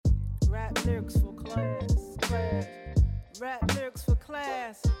Rap lyrics for class. Rap lyrics for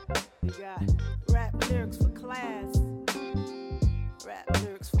class. We got rap lyrics for class. Rap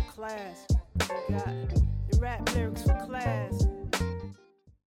lyrics for class. We got rap lyrics for class.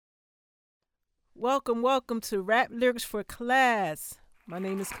 Welcome to Rap Lyrics for Class. My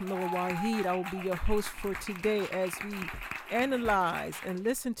name is Kameelah Waheed. I will be your host for today as we analyze and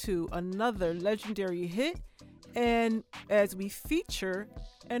listen to another legendary hit, and as we feature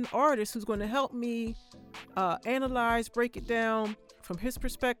an artist who's going to help me analyze, break it down from his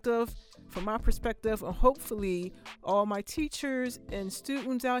perspective, from my perspective, and hopefully all my teachers and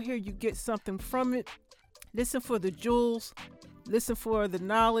students out here, you get something from it. Listen for the jewels, listen for the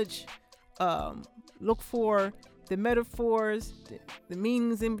knowledge, look for the metaphors, the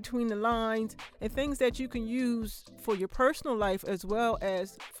meanings in between the lines, and things that you can use for your personal life as well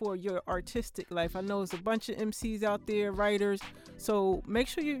as for your artistic life. I know there's a bunch of MCs out there, writers, so make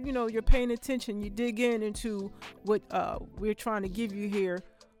sure you're paying attention. You dig into what we're trying to give you here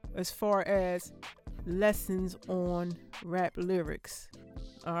as far as lessons on rap lyrics.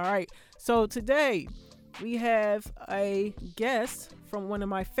 All right, so today we have a guest from one of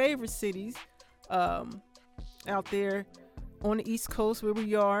my favorite cities, out there on the East Coast where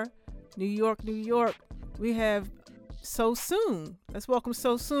we are, New York. We have SoSoon. Let's welcome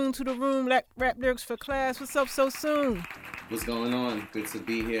SoSoon to the room. Rap Lyrics for Class. What's up, SoSoon? What's going on? Good to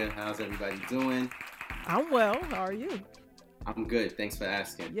be here. How's everybody doing? I'm well. How are you? I'm good. Thanks for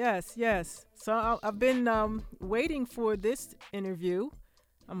asking. Yes. So I've been waiting for this interview.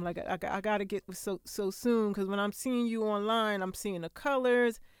 I'm like, I got to get with SoSoon because when I'm seeing you online, I'm seeing the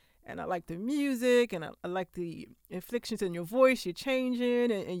colors. And I like the music, and I like the inflections in your voice. You're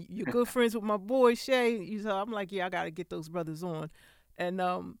changing, and you're good friends with my boy Shay. So I'm like, yeah, I got to get those brothers on. And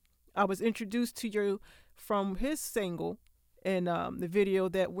I was introduced to you from his single and the video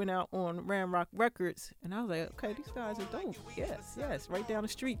that went out on Ramrock Records. And I was like, okay, these guys are dope. Yes, right down the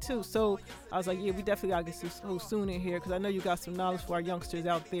street too. So I was like, yeah, we definitely got to get SoSoon in here because I know you got some knowledge for our youngsters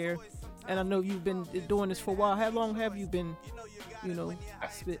out there. And I know you've been doing this for a while. How long have you been,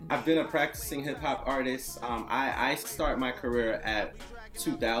 spitting? I've been a practicing hip-hop artist. I start my career at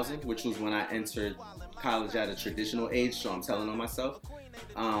 2000, which was when I entered college at a traditional age, so I'm telling on myself.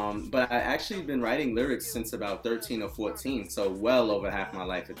 But I actually been writing lyrics since about 13 or 14, so well over half my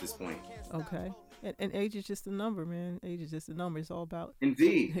life at this point. Okay. And age is just a number, man. Age is just a number. It's all about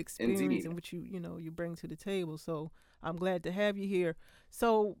experience and what you bring to the table. So I'm glad to have you here.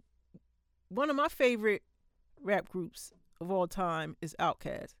 So one of my favorite rap groups of all time is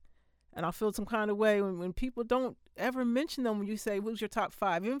Outkast. And I feel some kind of way when people don't ever mention them when you say, who's your top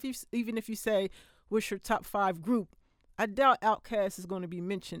five? Even if you say, what's your top five group, I doubt Outkast is going to be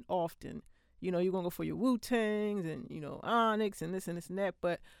mentioned often. You're going to go for your Wu-Tangs and, Onyx and this and that.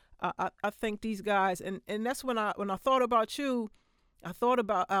 But I think these guys, and that's when I thought about you, I thought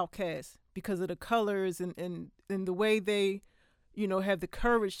about Outkast because of the colors and the way they have the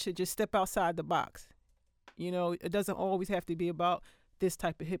courage to just step outside the box. It doesn't always have to be about this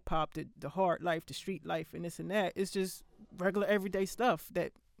type of hip hop, the hard life, the street life, and this and that. It's just regular everyday stuff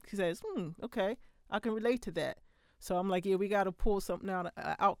that he says, okay, I can relate to that. So I'm like, yeah, we got to pull something out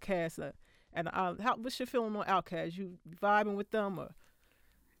of Outkast. What's your feeling on Outkast? You vibing with them or?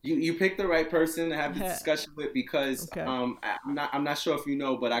 You picked the right person to have this discussion with because okay. I'm not sure if you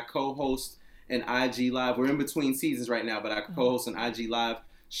know, but I co-host an IG Live. We're in between seasons right now, but I co-host an IG Live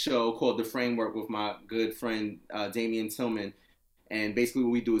show called The Framework with my good friend Damian Tillman. And basically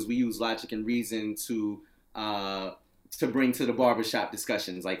what we do is we use logic and reason to bring to the barbershop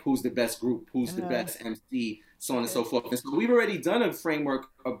discussions, like who's the best group, who's the best MC, so on and so forth. And so we've already done a framework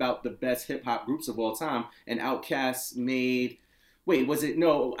about the best hip-hop groups of all time, and Outkast made... Wait, was it?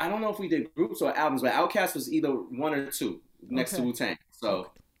 No, I don't know if we did groups or albums, but Outkast was either one or two next to Wu-Tang.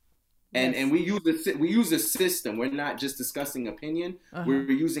 So... And we use a system. We're not just discussing opinion. We're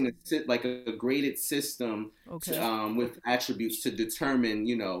using a graded system with attributes to determine,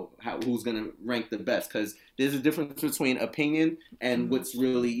 who's gonna rank the best. Because there's a difference between opinion and what's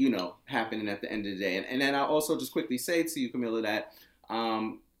really, happening at the end of the day. And then I'll also just quickly say to you, Kameelah,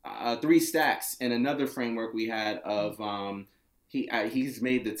 that 3 Stacks and another framework we had of he's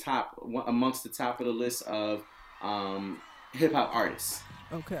made the top amongst the top of the list of hip hop artists.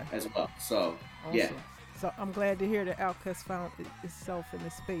 Okay. As well. So, awesome. Yeah. So I'm glad to hear that Outkast found itself in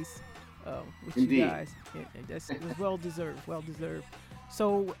this space with Indeed. you guys. It was well deserved.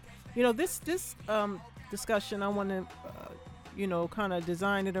 So, this discussion, I want to, kind of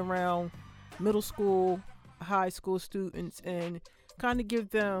design it around middle school, high school students and kind of give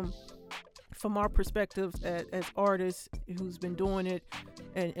them, from our perspective as artists who's been doing it,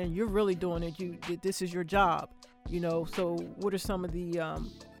 and you're really doing it. This is your job, So what are some of the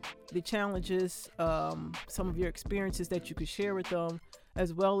challenges, some of your experiences that you could share with them,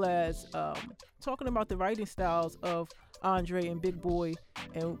 as well as talking about the writing styles of Andre and Big Boy,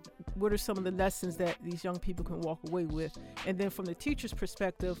 and what are some of the lessons that these young people can walk away with. And then from the teacher's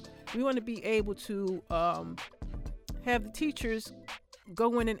perspective, we want to be able to have the teachers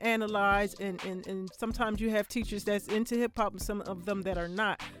go in and analyze, and sometimes you have teachers that's into hip hop and some of them that are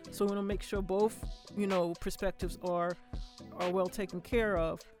not. So we want to make sure both, perspectives are well taken care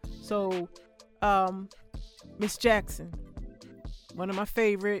of. So Miss Jackson, one of my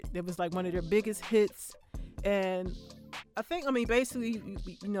favorite, it was like one of their biggest hits. And basically,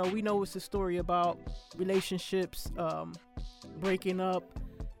 we know it's a story about relationships breaking up,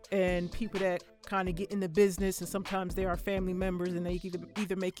 and people that kind of get in the business, and sometimes they are family members, and they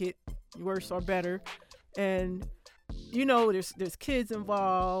either make it worse or better. And there's kids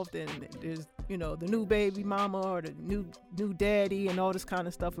involved, and there's the new baby mama or the new daddy, and all this kind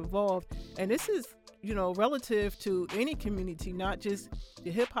of stuff involved. And this is relative to any community, not just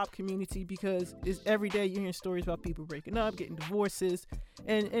the hip hop community, because it's every day you're hearing stories about people breaking up, getting divorces,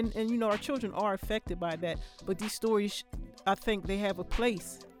 and our children are affected by that. But these stories, I think they have a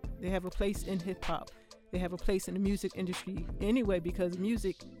place. They have a place in hip hop. They have a place in the music industry anyway, because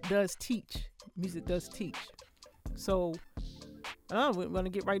music does teach. Music does teach. So, we want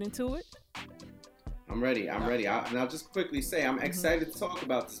to get right into it. I'm ready. And I'll just quickly say I'm excited to talk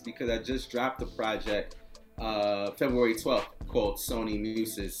about this because I just dropped a project February 12th called Sony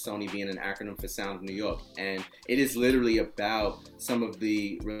Muses, Sony being an acronym for Sound of New York. And it is literally about some of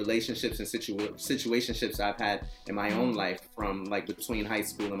the relationships and situationships I've had in my own life from like between high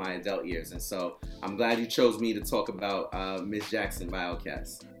school and my adult years. And so I'm glad you chose me to talk about Miss Jackson by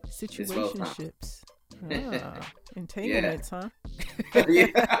Outkast. Situationships. Entanglements, huh? Yeah.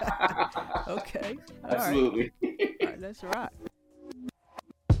 Okay. Absolutely. All right, let's rock.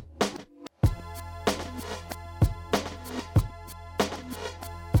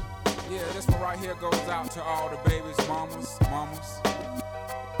 Yeah, this one right here goes out to all the babies, mamas.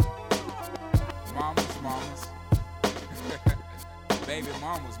 Baby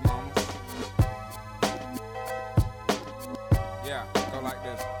mamas. Yeah, go like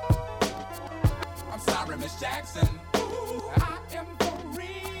this. I'm sorry, Miss Jackson. Ooh, I am for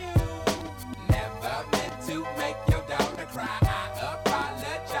real. Never meant to make your daughter cry. I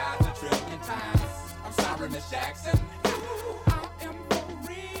apologize a trillion times. I'm sorry, Miss Jackson. Ooh, I am for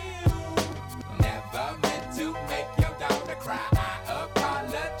real. Never meant to make your daughter cry. I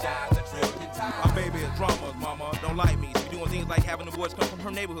apologize a trillion times. My baby is drama, mama. Don't like me. She doing things like having the boys come from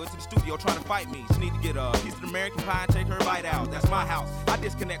her neighborhood to the studio trying to fight me. She need to get a piece of American pie and take her bite out. That's my house. I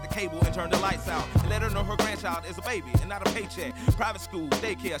disconnect the cable and turn the lights out and let her know her grandchild is a baby and not a paycheck. Private school,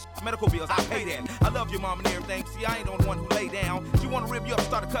 daycare, medical bills, I pay that. I love your mom and everything. See, I ain't the only one who lay down. She wanna rip you up,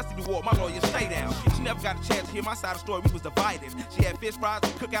 start a custody war. My lawyer, stay down. She never got a chance to hear my side of the story. We was divided. She had fish fries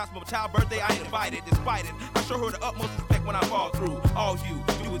and cookouts for my child's birthday. I ain't invited. Despite it, I show her the utmost respect when I fall through. All you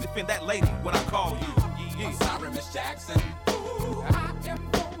do is defend that lady when I call you. Yeah. I'm sorry, Miss Jackson. Ooh, I am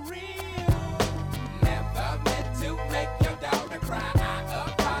for real. Never meant to make your daughter cry. I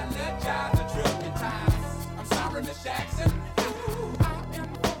apologize a trillion times. I'm sorry, Miss Jackson. Ooh, I am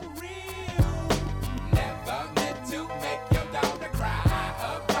for real. Never meant to make your daughter cry. I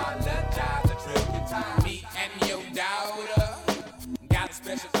apologize a trillion times. Me and your daughter got a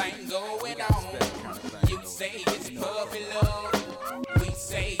special thing going on. You say it's puppy love. We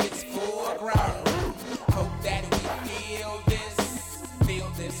say it's foreground. Hope that we feel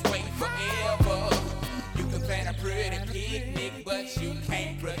this way forever. You can plan a pretty picnic, but you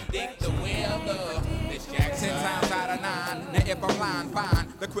can't predict the weather. Miss Jackson, 10 times out of 9. Now if I'm lying, fine.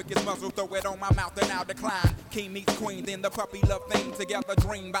 The quickest muzzle, throw it on my mouth and I'll decline. King meets queen, then the puppy love thing. Together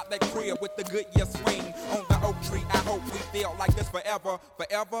dream about that crib with the good year swing. On the oak tree, I hope we feel like this forever.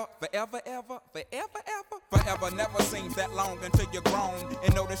 Forever. Forever never seems that long until you're grown.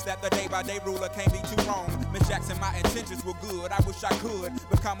 And notice that the day by day ruler can't be too wrong. Miss Jackson, my intentions were good. I wish I could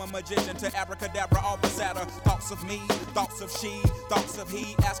become a magician to abracadabra all the sadder. Thoughts of me, thoughts of she, thoughts of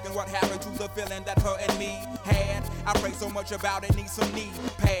he. Asking what happened to the feeling that her and me had. I pray so much about it, need some knee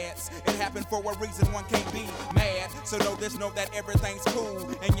pads. It happened for a reason, one can't be mad. So know that everything's cool.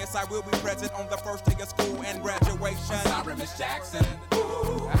 And yes, I will be present on the first day of school and graduation. I'm sorry, Miss Jackson.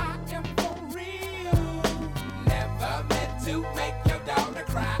 Ooh, I am for real. Never meant to make your daughter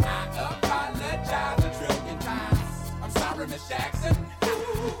cry. I apologize a trillion times. I'm sorry, Miss Jackson.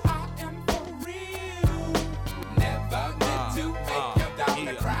 Ooh, I am for real. Never meant to make your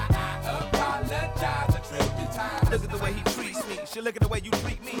daughter cry. I apologize a trillion times. Look at the way he treats me. She look at the way you treat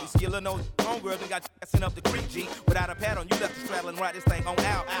You see your little nose homegirl done got you sent up the creek, G. Without a pad on, you left the straddle and ride this thing on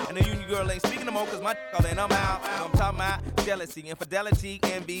out. And the union girl ain't speaking no more, cause my calling I'm out. So I'm talking about jealousy, infidelity,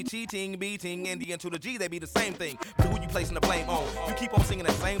 envy, cheating, beating, and the N to the G, they be the same thing. But who you placing the blame on? You keep on singing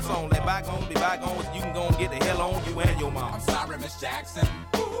that same song. Let bygones be bygones, you can go and get the hell on you and your mom. I'm sorry, Miss Jackson.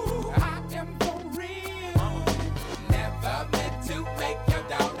 Ooh, I am for real. Never meant to make your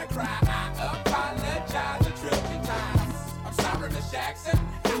daughter cry. I apologize a trillion times. I'm sorry, Miss Jackson.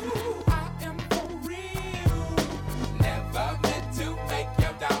 Ooh, I am for real. Never meant to make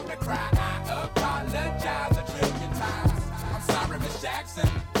your daughter cry. I apologize a trillion times. I'm sorry, Miss Jackson.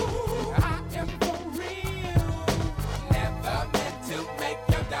 Ooh, I am for real. Never meant to make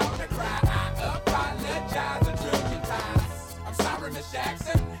your daughter cry. I apologize a trillion times. I'm sorry, Miss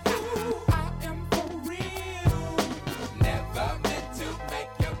Jackson. Ooh, I am for real. Never meant to make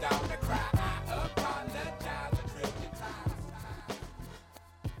your daughter cry. I apologize a trillion times.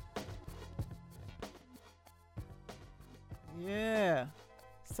 Yeah.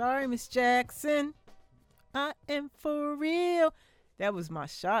 Sorry, Miss Jackson. I am for real. That was my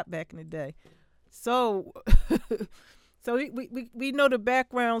shot back in the day. So, so we know the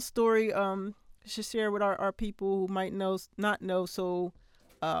background story. Should share with our people who might not know. So,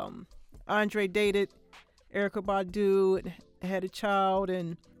 Andre dated Erykah Badu and had a child,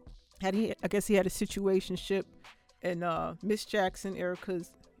 and I guess he had a situationship. And Miss Jackson,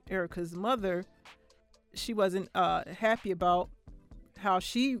 Erykah's mother, she wasn't happy about how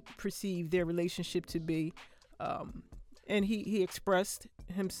she perceived their relationship to be, and he expressed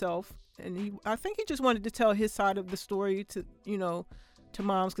himself, and I think he just wanted to tell his side of the story to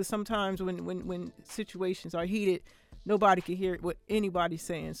moms, because sometimes when situations are heated, nobody can hear what anybody's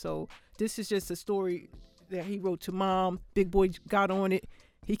saying. So this is just a story that he wrote to mom. Big Boy got on it.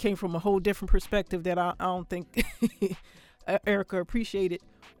 He came from a whole different perspective that I don't think Erykah appreciated,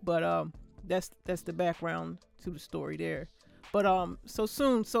 but that's the background to the story there. But so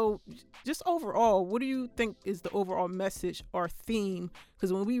just overall, what do you think is the overall message or theme?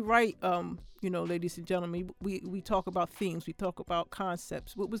 Because when we write, ladies and gentlemen, we talk about themes, we talk about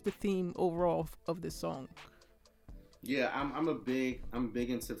concepts. What was the theme overall of this song? Yeah, I'm big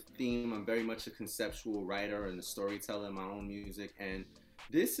into theme. I'm very much a conceptual writer and a storyteller in my own music, and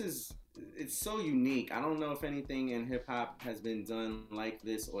it's so unique. I don't know if anything in hip hop has been done like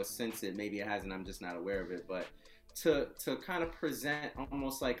this, or since it, maybe it hasn't, I'm just not aware of it, but to kind of present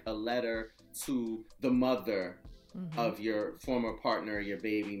almost like a letter to the mother of your former partner, your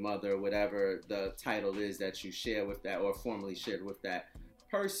baby mother, whatever the title is that you share with that, or formerly shared with that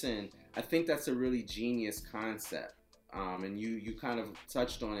person. I think that's a really genius concept. And you kind of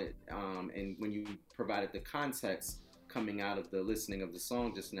touched on it, and when you provided the context coming out of the listening of the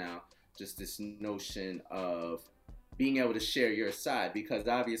song just now, just this notion of being able to share your side, because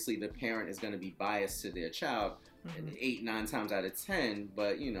obviously the parent is going to be biased to their child 8-9 times out of 10,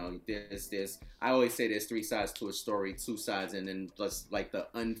 but there's I always say there's 3 sides to a story, 2 sides, and then just like the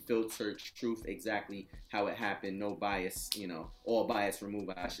unfiltered truth, exactly how it happened, no bias, all bias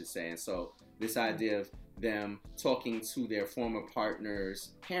removed, I should say. And so this idea of them talking to their former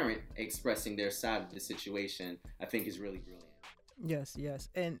partner's parent, expressing their side of the situation, I think is really brilliant. Yes.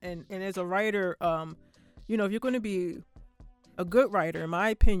 And as a writer, if you're going to be a good writer, in my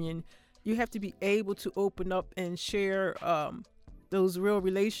opinion, you have to be able to open up and share those real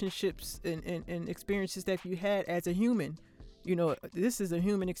relationships and experiences that you had as a human. This is a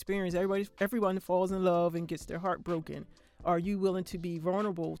human experience. Everyone falls in love and gets their heart broken. Are you willing to be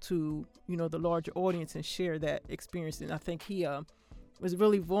vulnerable to, the larger audience and share that experience? And I think he was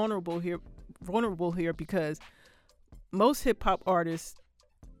really vulnerable here because most hip hop artists,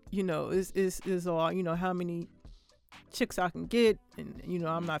 is all, how many chicks I can get, and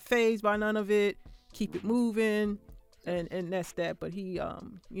I'm not fazed by none of it. Keep it moving, and that's that. But he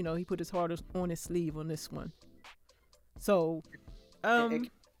put his heart on his sleeve on this one. So, can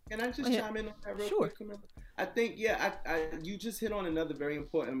I just chime in on that real quick, Kameelah? I think, you just hit on another very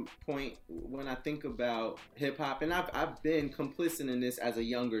important point when I think about hip hop, and I've been complicit in this as a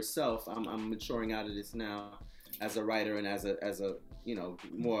younger self. I'm maturing out of this now as a writer and as a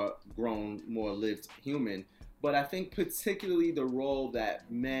more grown, more lived human. But I think particularly the role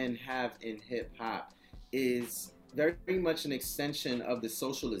that men have in hip hop is very much an extension of the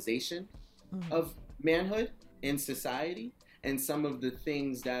socialization of manhood in society, and some of the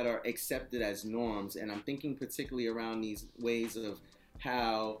things that are accepted as norms. And I'm thinking particularly around these ways of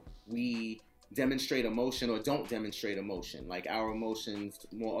how we demonstrate emotion or don't demonstrate emotion. Like our emotions,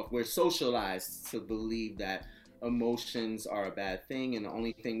 we're socialized to believe that emotions are a bad thing, and the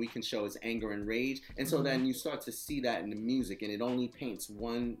only thing we can show is anger and rage. And so then you start to see that in the music, and it only paints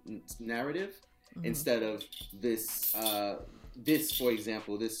one narrative instead of this. This, for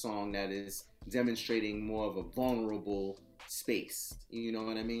example, this song that is demonstrating more of a vulnerable space. You know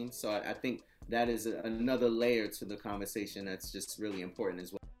what I mean? So I think that is another layer to the conversation that's just really important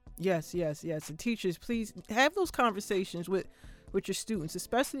as well. Yes. And teachers, please have those conversations with your students,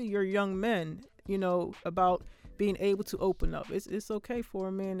 especially your young men, about being able to open up. It's okay for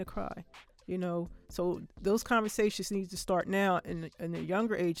a man to cry, So those conversations need to start now in the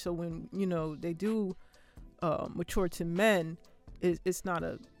younger age. So when, they do mature to men, it's not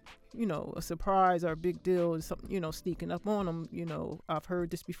a surprise or a big deal. It's something, sneaking up on them. I've heard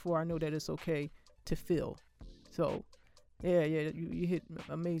this before. I know that it's okay to feel. So yeah, you hit an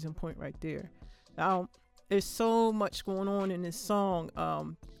amazing point right there. Now, there's so much going on in this song.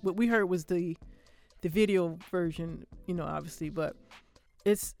 What we heard was the video version, obviously, but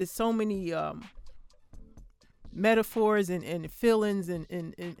it's so many metaphors and feelings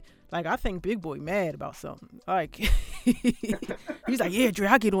and like, I think Big Boy mad about something. Like, he's like, yeah, Dre,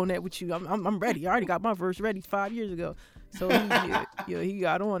 I'll get on that with you. I'm ready. I already got my verse ready 5 years ago. So he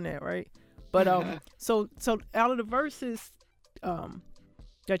got on that, right? But so out of the verses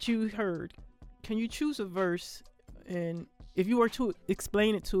that you heard, can you choose a verse, and if you were to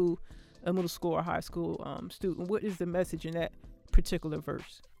explain it to a middle school or high school student, what is the message in that particular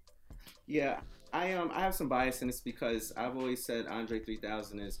verse? Yeah, I have some bias in this because I've always said Andre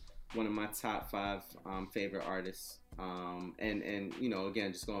 3000 is one of my top 5 favorite artists. And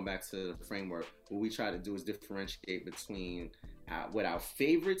again, just going back to the framework, what we try to do is differentiate between what our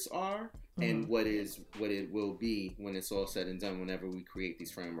favorites are and what it will be when it's all said and done, whenever we create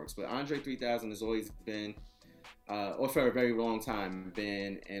these frameworks. But Andre 3000 has always been, or for a very long time,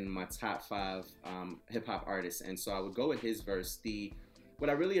 been in my top 5 hip hop artists. And so I would go with his verse. What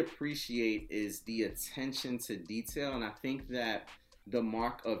I really appreciate is the attention to detail, and I think that the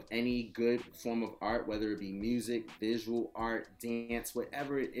mark of any good form of art, whether it be music, visual art, dance,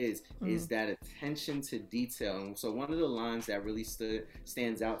 whatever it is that attention to detail. And so one of the lines that really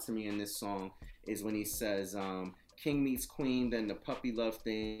stands out to me in this song is when he says, King meets Queen, then the puppy love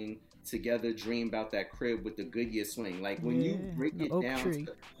thing, together dream about that crib with the Goodyear swing. Like, when you break it down,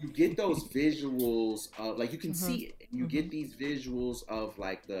 you get those visuals of, like, you can see it. You get these visuals of,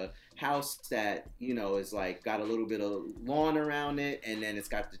 like, the house that, is, like, got a little bit of lawn around it, and then it's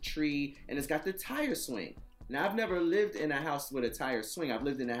got the tree, and it's got the tire swing. Now, I've never lived in a house with a tire swing. I've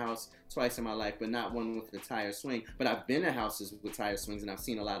lived in a house twice in my life, but not one with a tire swing. But I've been to houses with tire swings, and I've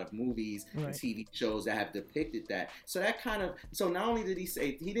seen a lot of movies and TV shows that have depicted that. So not only did he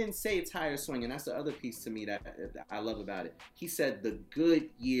didn't say tire swing, and that's the other piece to me that I love about it. He said the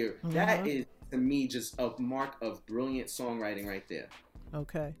Goodyear. That is, to me, just a mark of brilliant songwriting right there.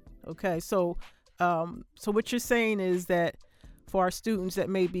 Okay. So what you're saying is that for our students that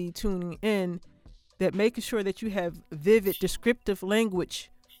may be tuning in, that making sure that you have vivid, descriptive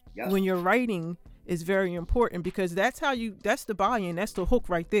language when you're writing is very important, because that's the buy-in, that's the hook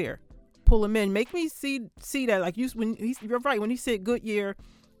right there. Pull them in, make me see that. Like, you're right, when he said Goodyear,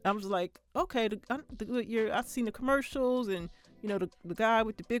 I was like, okay, the Goodyear, I've seen the commercials, and the guy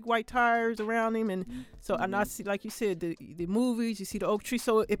with the big white tires around him, and so and I see, like you said, the movies, you see the oak tree,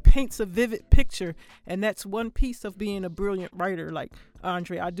 so it paints a vivid picture, and that's one piece of being a brilliant writer. Like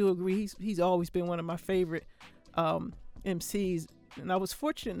Andre, I do agree, he's always been one of my favorite MCs, and I was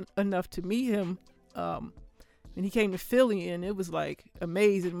fortunate enough to meet him when he came to Philly, and it was like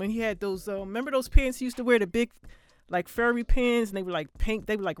amazing when he had those remember those pants he used to wear, the big like furry pants, and they were like pink,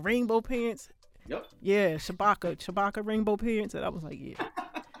 they were like rainbow pants. Yep. Yeah, Shabaka rainbow pants, and I was like, yeah,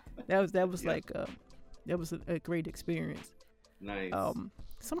 that was a great experience. Nice.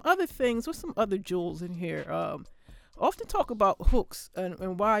 Some other things, with some other jewels in here. Often talk about hooks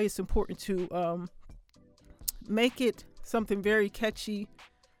and why it's important to make it something very catchy,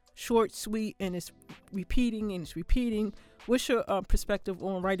 short, sweet, and it's repeating. What's your perspective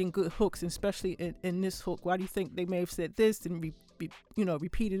on writing good hooks, especially in this hook? Why do you think they may have said this and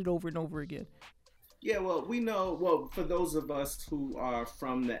repeated it over and over again? Yeah, well, we know, for those of us who are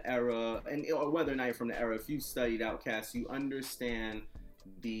from the era, or whether or not you're from the era, if you studied Outkast, you understand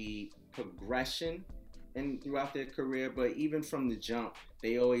the progression throughout their career. But even from the jump,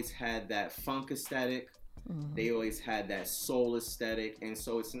 they always had that funk aesthetic. They always had that soul aesthetic. And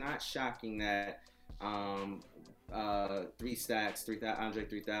so it's not shocking that Andre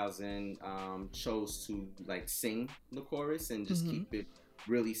 3000 chose to, like, sing the chorus and just keep it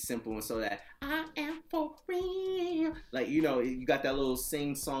really simple, and so that I am for real, like, you got that little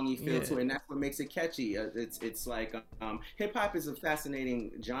sing songy feel Yeah. to it, and that's what makes it catchy. It's like, hip hop is a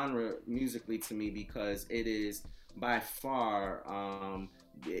fascinating genre musically to me because it is by far,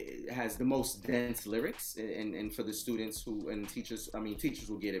 it has the most dense lyrics, and for the students who and teachers, I mean teachers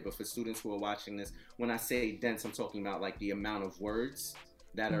will get it, but for students who are watching this, when I say dense, I'm talking about like the amount of words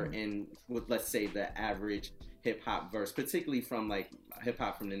that are Mm-hmm. in, with, let's say, the average hip hop verse, particularly from like hip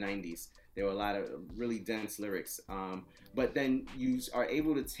hop from the 90s. There were a lot of really dense lyrics, but then you are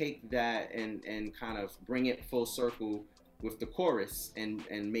able to take that and kind of bring it full circle with the chorus and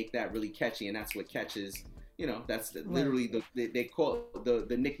make that really catchy, and that's what catches. That's Right. literally they call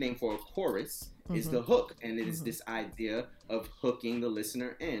the nickname for a chorus is Mm-hmm. the hook, and it is Mm-hmm. this idea of hooking the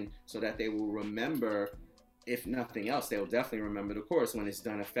listener in so that they will remember. If nothing else, they'll definitely remember the chorus when it's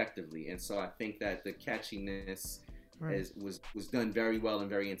done effectively. And so I think that the catchiness Right. was done very well and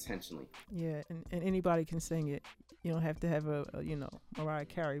very intentionally. Yeah, and anybody can sing it. You don't have to have a Mariah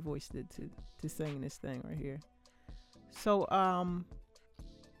Carey voice to sing this thing right here. So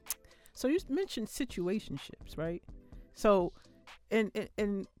so you mentioned situationships, right? So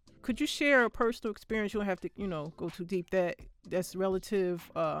and could you share a personal experience? You don't have to go too deep. That's relative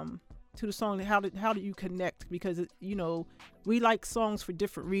to the song. How do you connect? Because we like songs for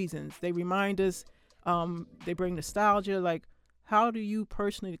different reasons. They remind us. They bring nostalgia. Like, how do you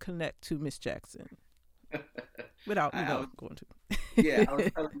personally connect to Miss Jackson without I was, going to? yeah, I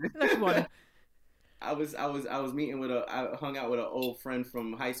was telling you. Unless you want to. I was meeting with I hung out with an old friend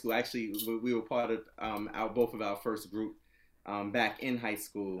from high school. Actually, we were part of both of our first group back in high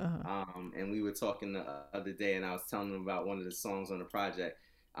school, Uh-huh. and we were talking the other day, and I was telling him about one of the songs on the project,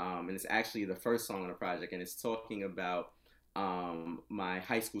 and it's actually the first song on the project, and it's talking about my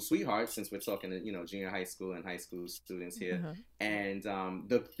high school sweetheart, since we're talking to junior high school and high school students here, Uh-huh. and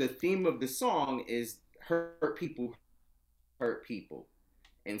the theme of the song is hurt people hurt people.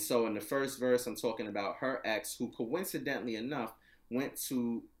 And so in the first verse, I'm talking about her ex, who coincidentally enough went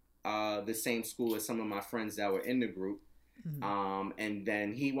to the same school as some of my friends that were in the group. Mm-hmm. And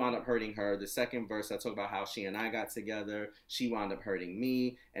then he wound up hurting her. The second verse, I talk about how she and I got together. She wound up hurting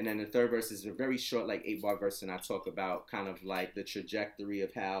me. And then the third verse is a very short, like 8-bar verse, and I talk about kind of like the trajectory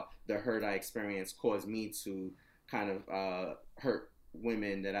of how the hurt I experienced caused me to kind of hurt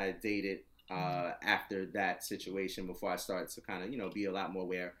women that I dated after that situation, before I started to kind of be a lot more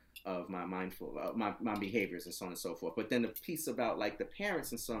aware of my mindful my behaviors and so on and so forth. But then the piece about like the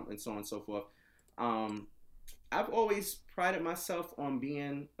parents and so on and so forth. Um, I've always prided myself on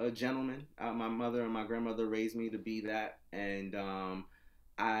being a gentleman. My mother and my grandmother raised me to be that, and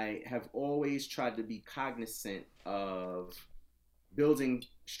I have always tried to be cognizant of building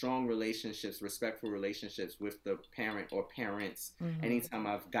strong relationships, respectful relationships with the parent or parents. Mm-hmm. Anytime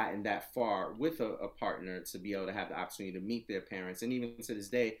I've gotten that far with a partner, to be able to have the opportunity to meet their parents, and even to this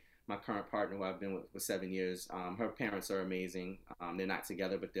day, my current partner, who I've been with for 7 years, her parents are amazing. They're not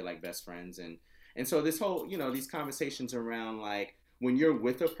together, but they're like best friends, and so this whole these conversations around like when you're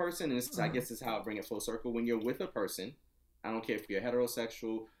with a person, and this, I guess, is how I bring it full circle. When you're with a person, I don't care if you're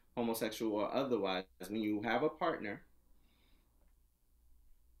heterosexual, homosexual, or otherwise, when you have a partner,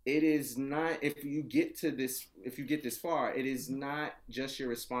 it is not, if you get this far, it is not just your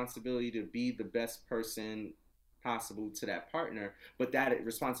responsibility to be the best person possible to that partner, but that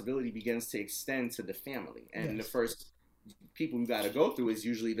responsibility begins to extend to the family, and the Yes. first people you got to go through is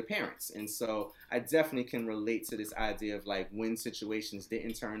usually the parents. And so I definitely can relate to this idea of like when situations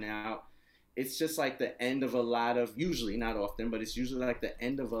didn't turn out, it's just like the end of a lot of, usually, not often, but it's usually like the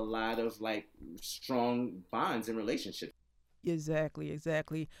end of a lot of like strong bonds and relationships. Exactly,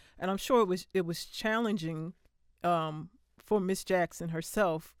 exactly. And I'm sure it was challenging um for Miss Jackson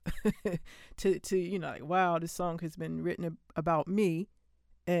herself to like, wow, this song has been written about me,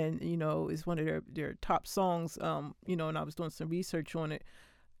 and it's one of their top songs. And I was doing some research on it.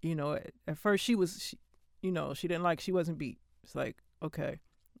 At first she didn't like, she wasn't beat. It's like, okay.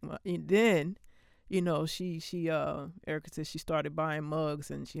 Well, and then she Erica says she started buying mugs,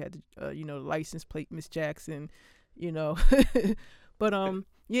 and she had the license plate Miss Jackson, you know but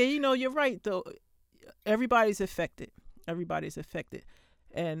yeah, you're right though. Everybody's affected.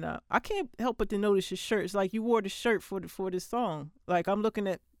 And I can't help but to notice your shirt. It's like you wore the shirt for this song. Like, I'm looking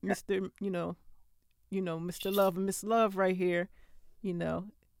at Mr. Mr. Love and Miss Love right here. you know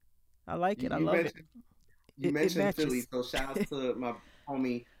I like You, it. I you love it. mentioned you It mentioned Philly, matches. so shout out to my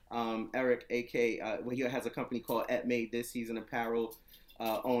homie Eric, AK. Well, he has a company called Et Made This. He's an apparel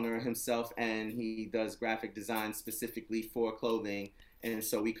owner himself, and he does graphic design specifically for clothing. And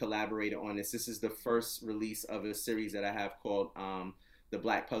so we collaborated on this. This is the first release of a series that I have called the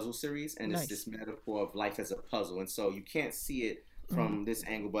Black Puzzle series, and it's Nice. this metaphor of life as a puzzle. And so you can't see it from this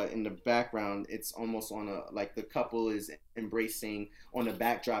angle, but in the background, it's almost on a like the couple is embracing on the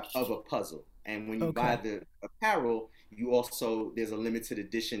backdrop of a puzzle. And when you buy Okay. the apparel, you also there's a limited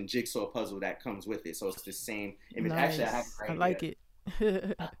edition jigsaw puzzle that comes with it. So it's the same image. Actually, I have it Nice. I right here,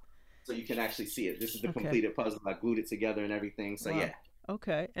 like it. so you can actually see it. This is the Okay. completed puzzle. I glued it together and everything. So Wow. yeah,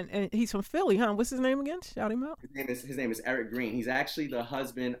 Okay. And he's from Philly, huh? What's his name again? Shout him out. his name is Eric Green. He's actually the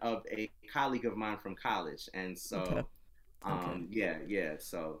husband of a colleague of mine from college, and Okay. so Okay. yeah.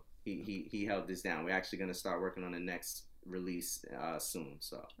 So he held this down. We're actually gonna start working on the next release soon.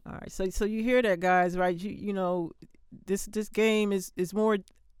 So All right. So you hear that, guys, right? You know, this game is more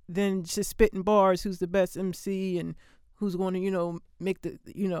than just spitting bars. Who's the best MC and who's going to make the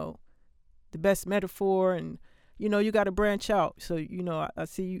best metaphor, and you got to branch out. So I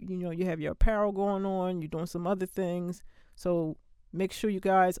see you have your apparel going on. You're doing some other things. So make sure you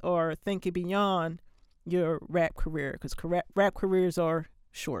guys are thinking beyond your rap career, because rap careers are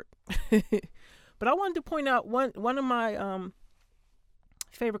short. But I wanted to point out one of my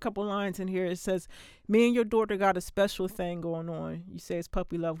favorite couple lines in here. It says, "Me and your daughter got a special thing going on. You say it's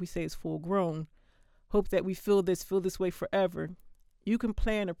puppy love. We say it's full grown. Hope that we feel this way forever. You can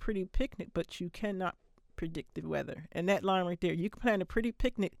plan a pretty picnic, but you cannot predict the weather." And that line right there, you can plan a pretty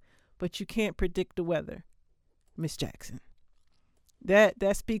picnic, but you can't predict the weather. Miss Jackson.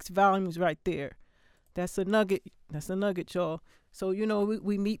 That speaks volumes right there. That's a nugget. That's a nugget, y'all. So,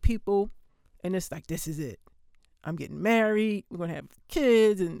 we meet people and it's like, this is it. I'm getting married. We're going to have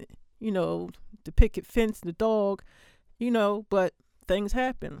kids and, the picket fence, the dog, but things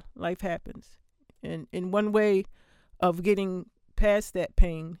happen. Life happens. And in one way of getting past that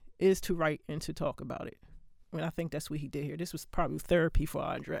pain is to write and to talk about it. And I think that's what he did here. This was probably therapy for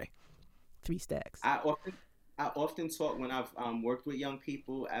Andre. 3 stacks. I often talk when I've worked with young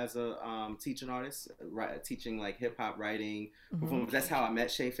people as a teaching artist, teaching like hip hop writing, performance. That's how I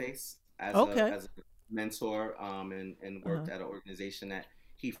met Shay Face Okay. as a mentor, and worked at an organization that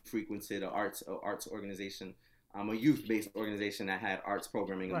he frequented, a arts organization, a youth based organization that had arts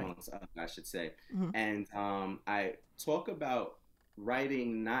programming Right. amongst others, I should say. Mm-hmm. And I talk about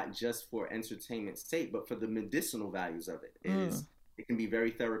writing not just for entertainment's sake, but for the medicinal values of it. It can be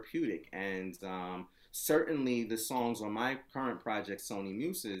very therapeutic, and certainly the songs on my current project, Sony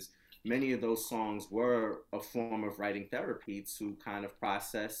Muses, many of those songs were a form of writing therapy to kind of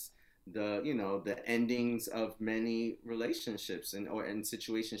process the endings of many relationships and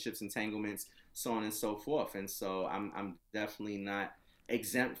situationships, entanglements, so on and so forth. And so I'm definitely not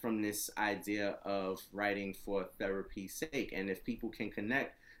exempt from this idea of writing for therapy's sake. And if people can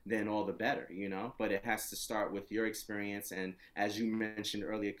connect, then all the better. But it has to start with your experience, and as you mentioned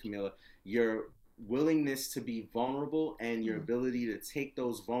earlier, Kameelah, your willingness to be vulnerable and your ability to take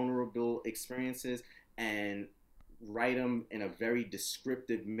those vulnerable experiences and write them in a very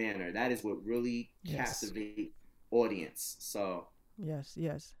descriptive manner. That is what really Yes. captivates audience. So Yes.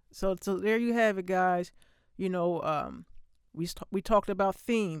 So there you have it, guys. We talked about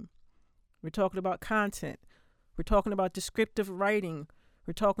theme. We're talking about content. We're talking about descriptive writing.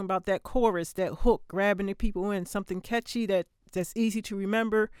 We're talking about that chorus, that hook, grabbing the people in, something catchy that's easy to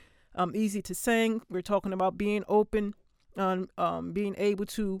remember, easy to sing. We're talking about being open, being able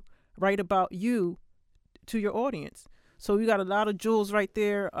to write about you to your audience. So you got a lot of jewels right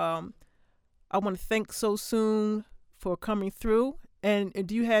there. I want to thank SoSoon for coming through. And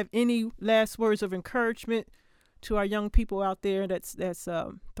do you have any last words of encouragement to our young people out there that's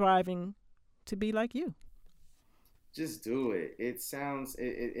thriving to be like you? just do it.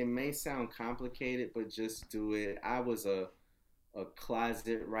 It may sound complicated, but just do it. I was a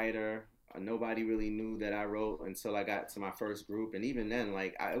closet writer. Nobody really knew that I wrote until I got to my first group, and even then,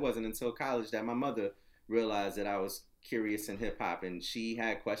 it wasn't until college that my mother realized that I was curious in hip hop, and she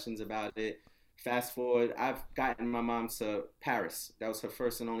had questions about it. Fast forward, I've gotten my mom to Paris. That was her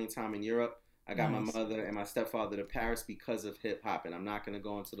first and only time in Europe. I got my Nice. mother and my stepfather to Paris because of hip hop, and I'm not going to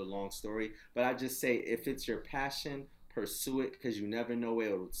go into the long story, but I just say if it's your passion, pursue it, because you never know where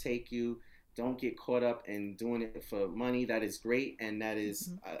it'll take you. Don't get caught up in doing it for money. That is great, and that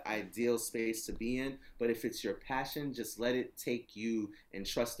is an ideal space to be in. But if it's your passion, just let it take you and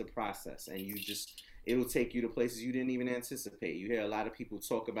trust the process, and it'll take you to places you didn't even anticipate. You hear a lot of people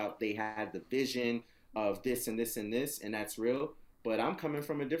talk about they had the vision of this and this and this, and that's real. But I'm coming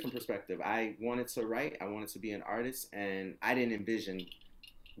from a different perspective. I wanted to write, I wanted to be an artist, and I didn't envision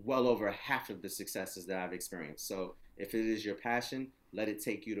well over half of the successes that I've experienced. So if it is your passion, let it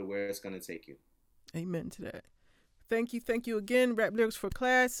take you to where it's going to take you. Amen to that. Thank you again. Rap Lyrics for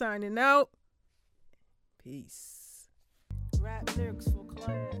Class signing out. Peace. Rap lyrics for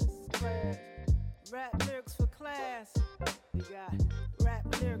class, class. Rap lyrics for class. We got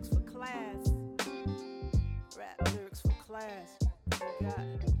rap lyrics for class. Rap lyrics for class. We got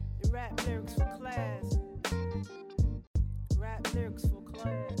the rap lyrics for class. Rap lyrics for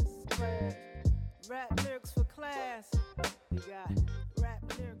class, class. Rap lyrics for class. We got